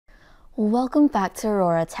Welcome back to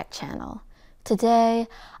Aurora Tech Channel. Today,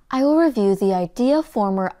 I will review the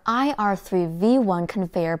IdeaFormer IR3 V1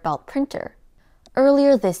 conveyor belt printer.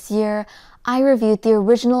 Earlier this year, I reviewed the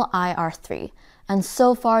original IR3, and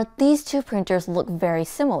so far these two printers look very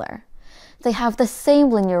similar. They have the same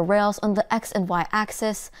linear rails on the X and Y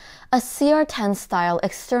axis, a CR10 style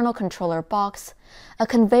external controller box, a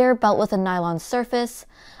conveyor belt with a nylon surface,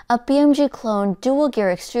 a BMG clone dual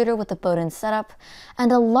gear extruder with a bowden setup,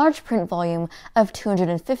 and a large print volume of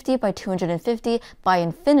 250 by 250 by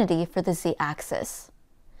infinity for the Z-axis.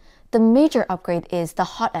 The major upgrade is the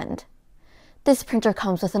hot end. This printer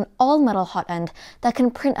comes with an all-metal hot end that can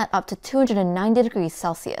print at up to 290 degrees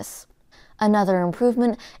Celsius. Another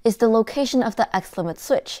improvement is the location of the X-limit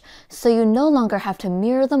switch, so you no longer have to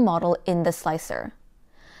mirror the model in the slicer.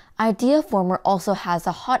 IdeaFormer also has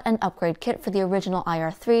a hot end upgrade kit for the original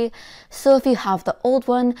IR3, so if you have the old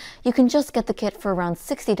one, you can just get the kit for around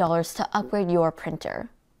 $60 to upgrade your printer.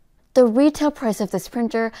 The retail price of this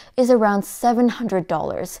printer is around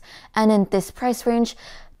 $700, and in this price range,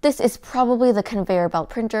 this is probably the conveyor belt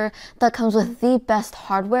printer that comes with the best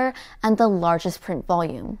hardware and the largest print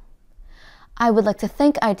volume. I would like to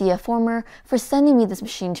thank IdeaFormer for sending me this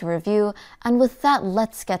machine to review, and with that,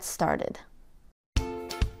 let's get started.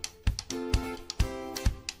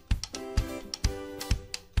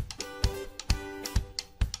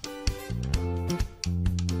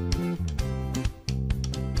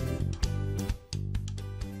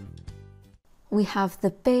 We have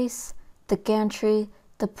the base, the gantry,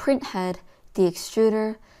 the print head, the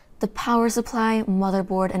extruder, the power supply,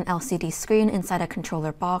 motherboard, and LCD screen inside a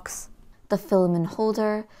controller box, the filament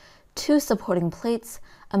holder, two supporting plates,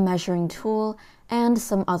 a measuring tool, and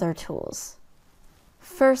some other tools.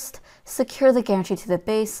 First, secure the gantry to the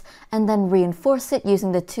base and then reinforce it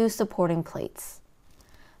using the two supporting plates.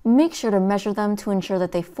 Make sure to measure them to ensure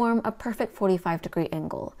that they form a perfect 45-degree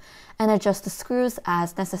angle, and adjust the screws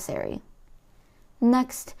as necessary.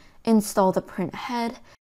 Next, install the print head,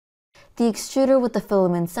 the extruder with the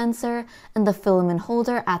filament sensor, and the filament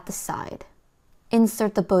holder at the side.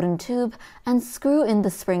 Insert the bowden tube and screw in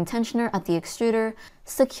the spring tensioner at the extruder.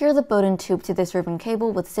 Secure the bowden tube to this ribbon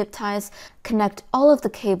cable with zip ties. Connect all of the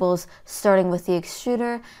cables starting with the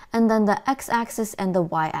extruder and then the X-axis and the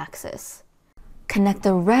Y-axis. Connect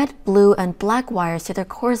the red, blue, and black wires to their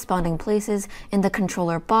corresponding places in the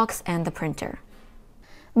controller box and the printer.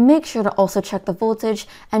 Make sure to also check the voltage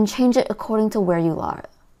and change it according to where you are.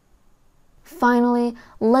 Finally,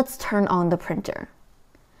 let's turn on the printer.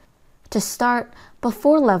 To start,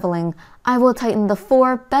 before leveling, I will tighten the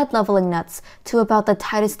 4 bed leveling nuts to about the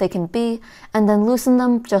tightest they can be and then loosen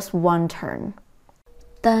them just one turn.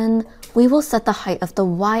 Then, we will set the height of the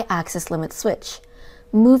Y-axis limit switch.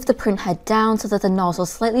 Move the print head down so that the nozzle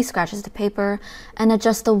slightly scratches the paper, and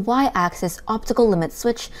adjust the Y-axis optical limit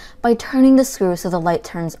switch by turning the screw so the light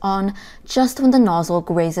turns on just when the nozzle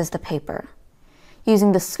grazes the paper.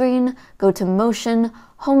 Using the screen, go to Motion,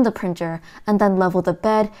 home the printer, and then level the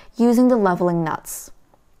bed using the leveling nuts.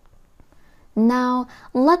 Now,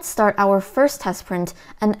 let's start our first test print,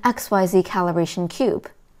 an XYZ Calibration cube.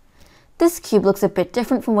 This cube looks a bit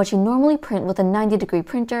different from what you normally print with a 90-degree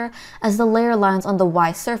printer, as the layer lines on the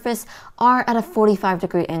Y surface are at a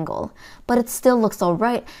 45-degree angle, but it still looks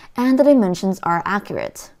alright and the dimensions are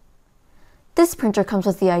accurate. This printer comes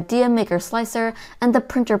with the IdeaMaker slicer and the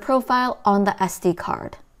printer profile on the SD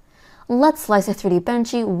card. Let's slice a 3D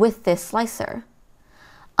Benchy with this slicer.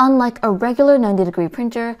 Unlike a regular 90-degree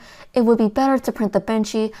printer, it would be better to print the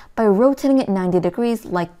Benchy by rotating it 90 degrees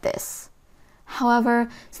like this. However,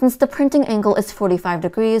 since the printing angle is 45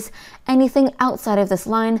 degrees, anything outside of this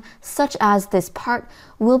line, such as this part,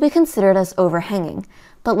 will be considered as overhanging.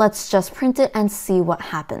 But let's just print it and see what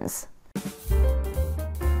happens.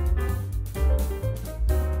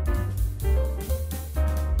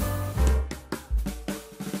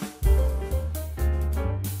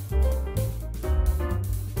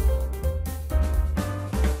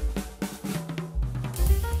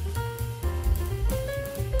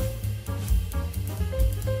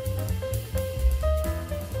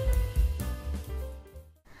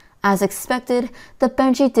 As expected, the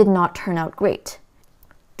Benchy did not turn out great.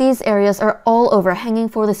 These areas are all overhanging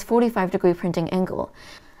for this 45-degree printing angle,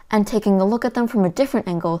 and taking a look at them from a different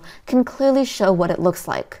angle can clearly show what it looks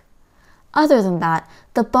like. Other than that,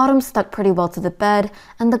 the bottom stuck pretty well to the bed,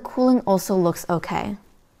 and the cooling also looks okay.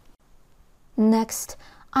 Next,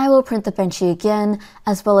 I will print the Benchy again,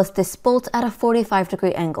 as well as this bolt at a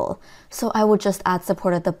 45-degree angle, so I will just add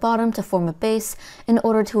support at the bottom to form a base in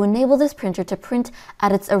order to enable this printer to print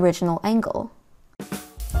at its original angle.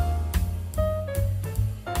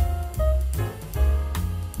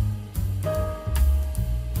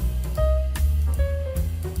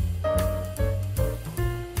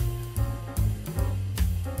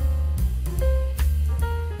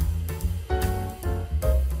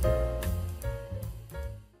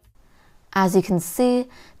 As you can see,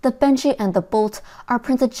 the Benchy and the bolt are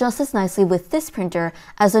printed just as nicely with this printer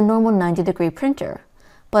as a normal 90-degree printer.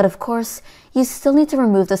 But of course, you still need to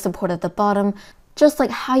remove the support at the bottom, just like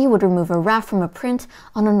how you would remove a raft from a print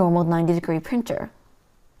on a normal 90-degree printer.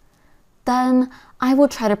 Then, I will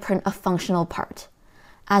try to print a functional part.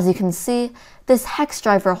 As you can see, this hex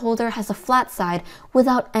driver holder has a flat side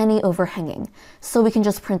without any overhanging, so we can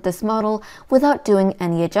just print this model without doing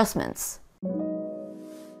any adjustments.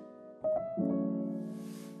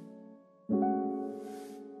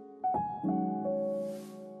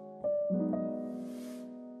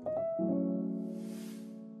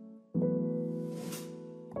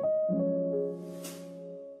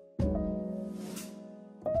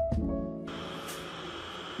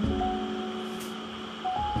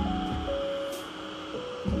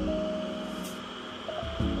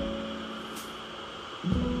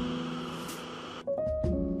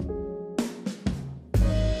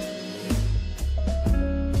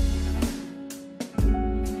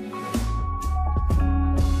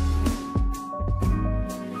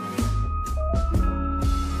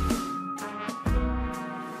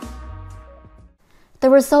 The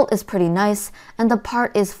result is pretty nice, and the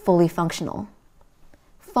part is fully functional.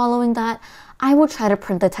 Following that, I will try to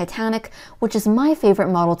print the Titanic, which is my favorite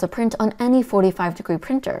model to print on any 45-degree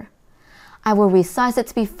printer. I will resize it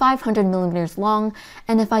to be 500mm long,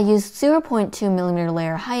 and if I use 0.2mm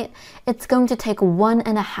layer height, it's going to take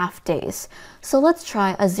 1.5 days. So let's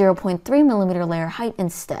try a 0.3mm layer height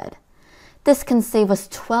instead. This can save us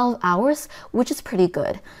 12 hours, which is pretty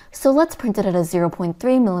good. So let's print it at a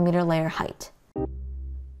 0.3mm layer height.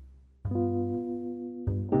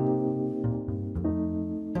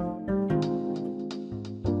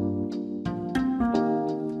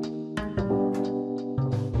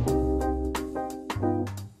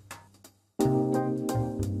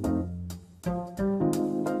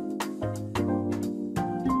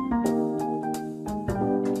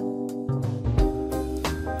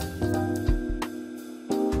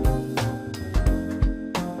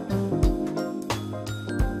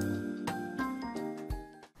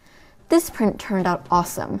 This print turned out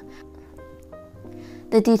awesome.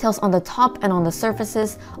 The details on the top and on the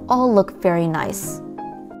surfaces all look very nice.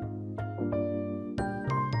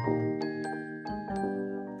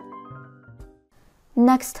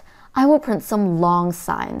 Next, I will print some long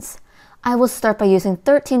signs. I will start by using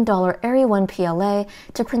 $13 Eryone PLA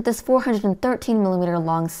to print this 413mm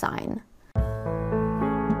long sign.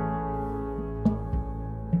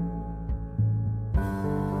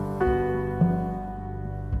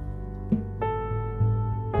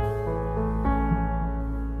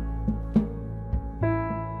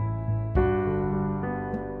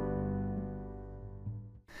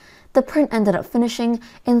 The print ended up finishing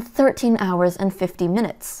in 13 hours and 50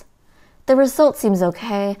 minutes. The result seems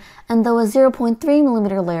okay, and though a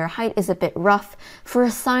 0.3mm layer height is a bit rough, for a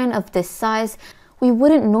sign of this size, we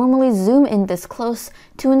wouldn't normally zoom in this close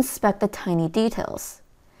to inspect the tiny details.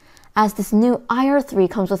 As this new IR3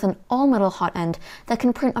 comes with an all-metal hot end that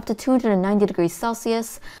can print up to 290 degrees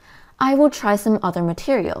Celsius, I will try some other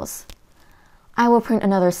materials. I will print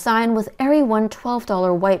another sign with Eryone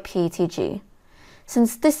 $12 white PETG.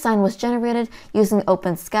 Since this sign was generated using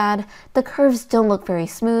OpenSCAD, the curves don't look very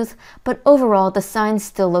smooth, but overall the sign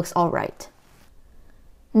still looks alright.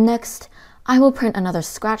 Next, I will print another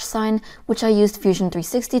scratch sign, which I used Fusion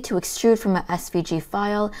 360 to extrude from a SVG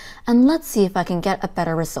file, and let's see if I can get a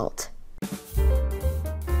better result.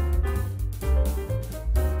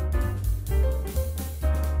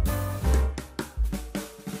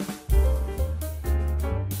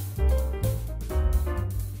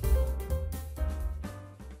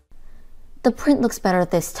 The print looks better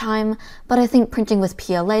this time, but I think printing with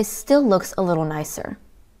PLA still looks a little nicer.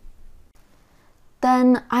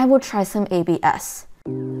 Then I will try some ABS.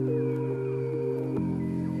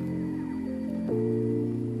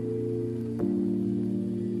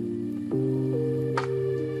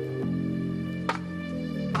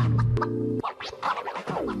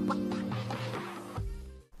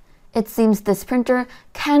 It seems this printer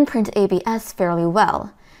can print ABS fairly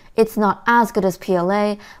well. It's not as good as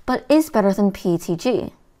PLA, but is better than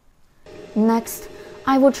PETG. Next,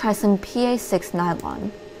 I will try some PA6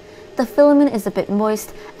 nylon. The filament is a bit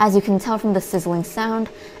moist, as you can tell from the sizzling sound,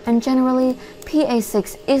 and generally,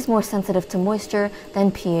 PA6 is more sensitive to moisture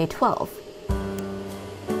than PA12.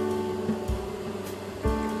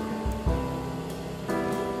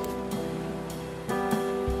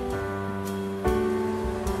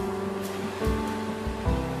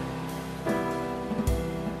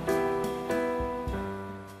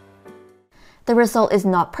 The result is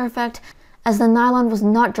not perfect, as the nylon was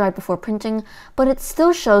not dried before printing, but it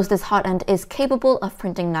still shows this hot end is capable of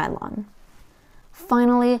printing nylon.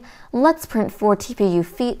 Finally, let's print 4 TPU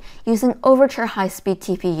feet using Overture high-speed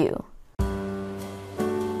TPU.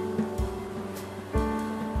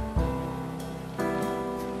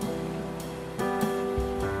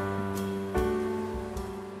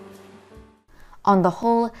 On the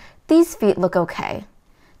whole, these feet look okay.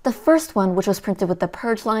 The first one, which was printed with the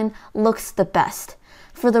purge line, looks the best.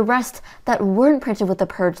 For the rest that weren't printed with the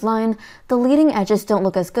purge line, the leading edges don't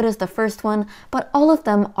look as good as the first one, but all of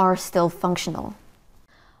them are still functional.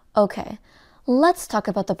 Okay, let's talk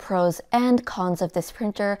about the pros and cons of this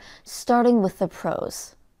printer, starting with the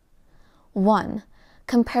pros. 1.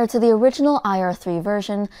 Compared to the original IR3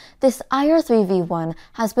 version, this IR3 V1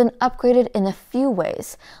 has been upgraded in a few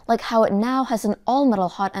ways, like how it now has an all-metal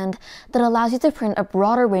hot end that allows you to print a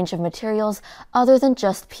broader range of materials other than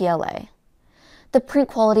just PLA. The print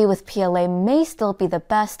quality with PLA may still be the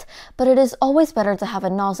best, but it is always better to have a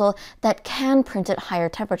nozzle that can print at higher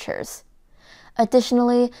temperatures.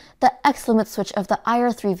 Additionally, the X-limit switch of the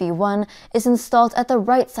IR3 V1 is installed at the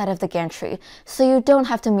right side of the gantry, so you don't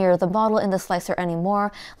have to mirror the model in the slicer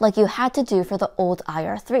anymore like you had to do for the old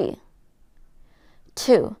IR3.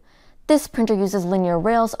 2. This printer uses linear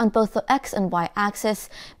rails on both the X and Y axis,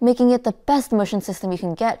 making it the best motion system you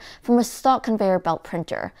can get from a stock conveyor belt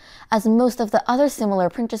printer, as most of the other similar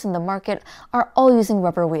printers in the market are all using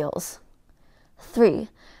rubber wheels. 3.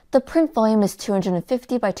 The print volume is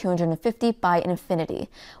 250 by 250 by infinity,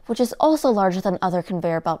 which is also larger than other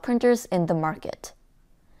conveyor belt printers in the market.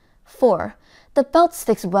 4. The belt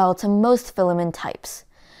sticks well to most filament types.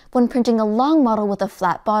 When printing a long model with a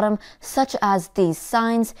flat bottom, such as these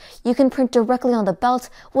signs, you can print directly on the belt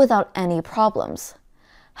without any problems.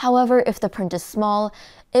 However, if the print is small,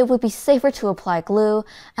 it would be safer to apply glue,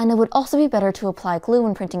 and it would also be better to apply glue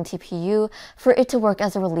when printing TPU for it to work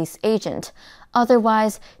as a release agent.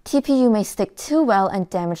 Otherwise, TPU may stick too well and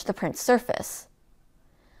damage the print surface.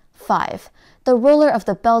 5. The roller of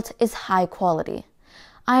the belt is high quality.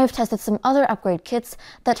 I have tested some other upgrade kits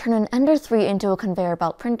that turn an Ender 3 into a conveyor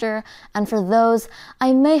belt printer, and for those,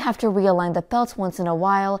 I may have to realign the belt once in a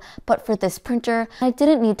while, but for this printer, I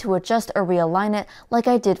didn't need to adjust or realign it like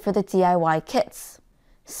I did for the DIY kits.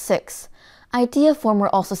 6. IdeaFormer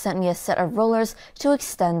also sent me a set of rollers to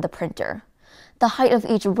extend the printer. The height of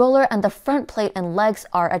each roller and the front plate and legs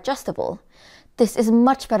are adjustable. This is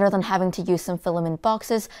much better than having to use some filament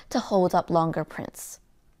boxes to hold up longer prints.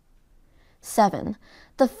 7.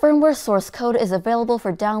 The firmware source code is available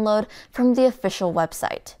for download from the official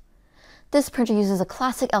website. This printer uses a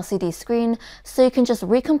classic LCD screen, so you can just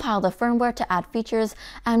recompile the firmware to add features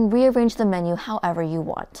and rearrange the menu however you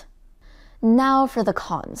want. Now for the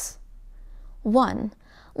cons. 1.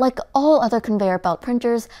 Like all other conveyor belt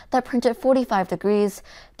printers that print at 45 degrees,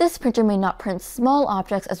 this printer may not print small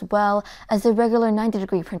objects as well as a regular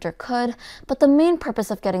 90-degree printer could, but the main purpose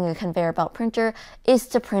of getting a conveyor belt printer is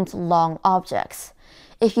to print long objects.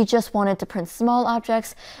 If you just wanted to print small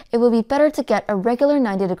objects, it would be better to get a regular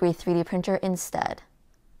 90-degree 3D printer instead.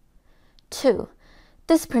 2.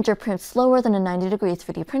 This printer prints slower than a 90-degree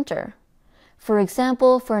 3D printer. For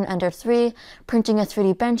example, for an Ender 3, printing a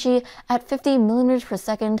 3D Benchy at 50 mm per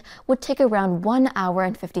second would take around 1 hour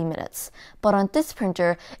and 50 minutes, but on this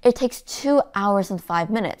printer, it takes 2 hours and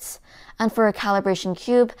 5 minutes. And for a calibration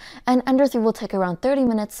cube, an Ender 3 will take around 30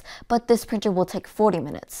 minutes, but this printer will take 40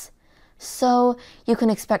 minutes. So, you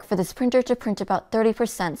can expect for this printer to print about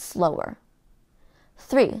 30% slower.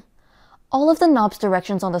 3. All of the knob's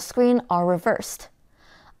directions on the screen are reversed.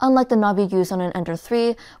 Unlike the knob you use on an Ender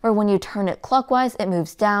 3, where when you turn it clockwise it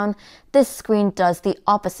moves down, this screen does the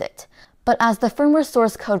opposite. But as the firmware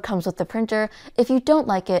source code comes with the printer, if you don't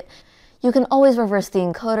like it, you can always reverse the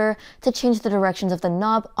encoder to change the directions of the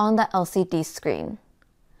knob on the LCD screen.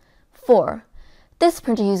 4. This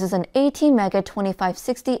printer uses an ATmega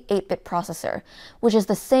 2560 8-bit processor, which is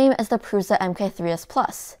the same as the Prusa MK3S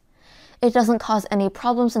Plus. It doesn't cause any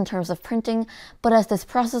problems in terms of printing, but as this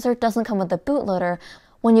processor doesn't come with a bootloader,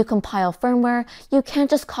 when you compile firmware, you can't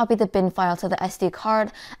just copy the bin file to the SD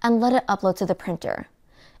card and let it upload to the printer.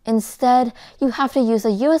 Instead, you have to use a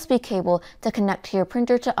USB cable to connect to your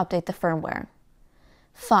printer to update the firmware.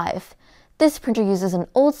 5. This printer uses an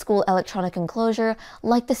old-school electronic enclosure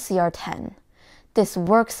like the CR10. This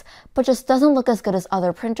works, but just doesn't look as good as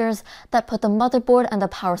other printers that put the motherboard and the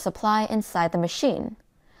power supply inside the machine.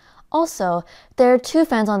 Also, there are 2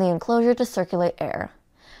 fans on the enclosure to circulate air.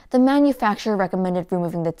 The manufacturer recommended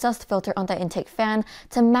removing the dust filter on the intake fan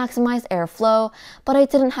to maximize airflow, but I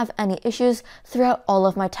didn't have any issues throughout all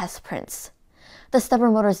of my test prints. The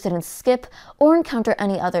stepper motors didn't skip or encounter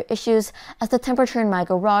any other issues, as the temperature in my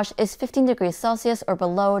garage is 15 degrees Celsius or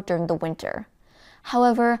below during the winter.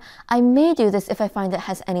 However, I may do this if I find it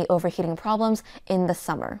has any overheating problems in the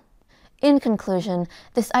summer. In conclusion,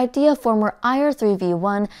 this IdeaFormer IR3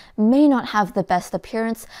 V1 may not have the best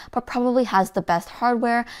appearance, but probably has the best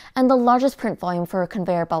hardware and the largest print volume for a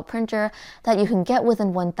conveyor belt printer that you can get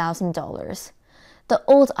within $1,000. The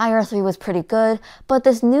old IR3 was pretty good, but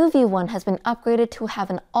this new V1 has been upgraded to have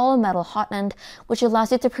an all-metal hotend, which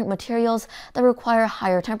allows you to print materials that require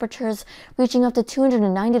higher temperatures, reaching up to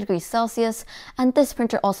 290 degrees Celsius, and this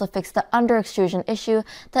printer also fixed the under-extrusion issue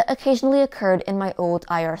that occasionally occurred in my old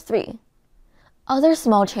IR3. Other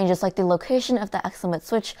small changes like the location of the X limit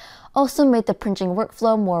switch also made the printing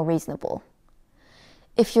workflow more reasonable.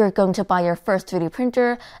 If you're going to buy your first 3D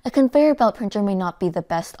printer, a conveyor belt printer may not be the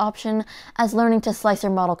best option, as learning to slice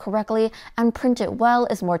your model correctly and print it well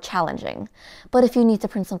is more challenging. But if you need to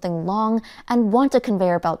print something long and want a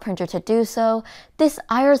conveyor belt printer to do so, this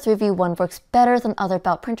IR3 V1 works better than other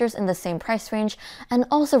belt printers in the same price range and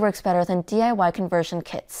also works better than DIY conversion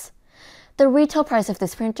kits. The retail price of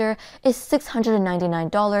this printer is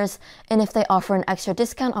 $699, and if they offer an extra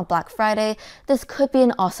discount on Black Friday, this could be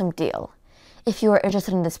an awesome deal. If you are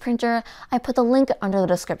interested in this printer, I put the link under the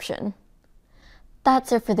description.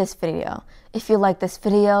 That's it for this video. If you like this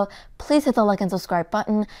video, please hit the like and subscribe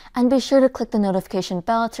button, and be sure to click the notification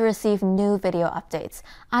bell to receive new video updates.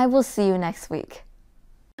 I will see you next week.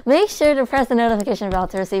 Make sure to press the notification bell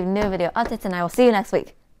to receive new video updates, and I will see you next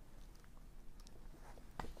week.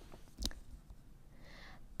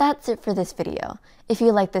 That's it for this video. If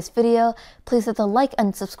you like this video, please hit the like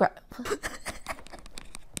and subscribe.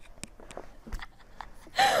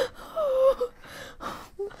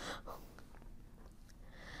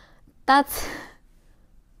 That's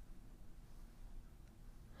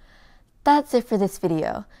it for this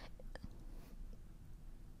video.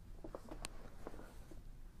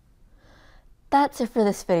 That's it for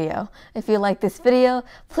this video. If you like this video,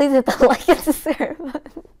 please hit the like and subscribe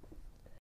button.